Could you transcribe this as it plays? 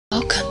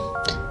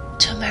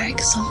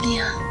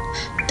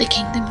Americ-somnia, the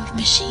kingdom of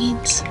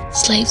machines.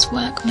 Slaves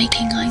work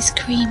making ice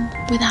cream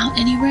without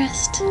any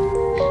rest.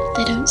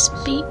 They don't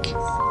speak,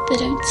 they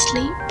don't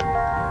sleep.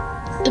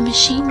 The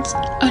machines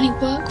only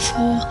work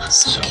for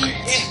Socket,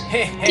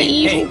 the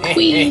evil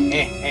queen.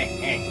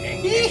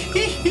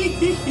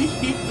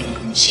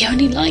 She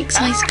only likes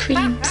ice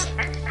creams,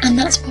 and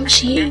that's what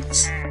she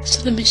eats.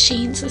 So the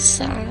machines are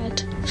sad,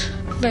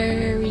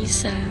 very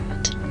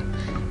sad,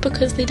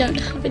 because they don't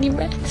have any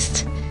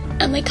rest,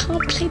 and they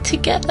can't play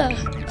together.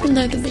 And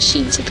though the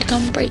machines have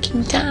begun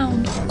breaking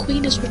down, the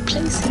Queen is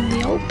replacing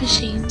the old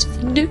machines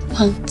for new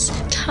ones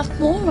to have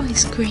more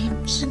ice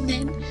creams. And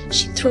then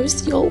she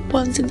throws the old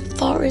ones in the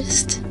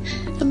forest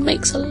and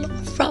makes a lot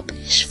of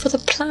rubbish for the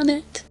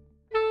planet.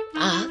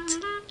 But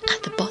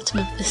at the bottom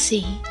of the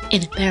sea,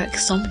 in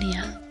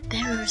Americ-somnia,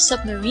 there are a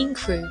submarine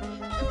crew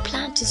who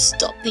plan to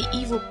stop the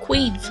evil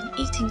Queen from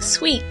eating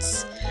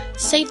sweets,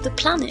 save the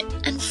planet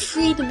and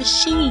free the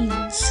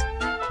machines.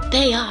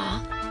 They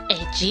are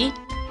Edgy,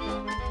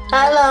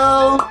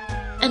 hello,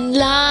 and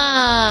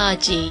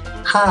Largy.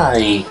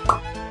 Hi.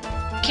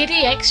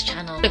 Kiddy X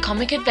channel, the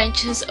comic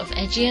adventures of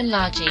Edgy and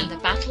Largy, and the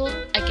battle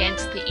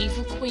against the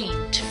evil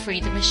Queen to free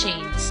the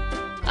machines.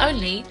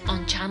 Only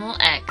on Channel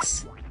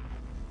X.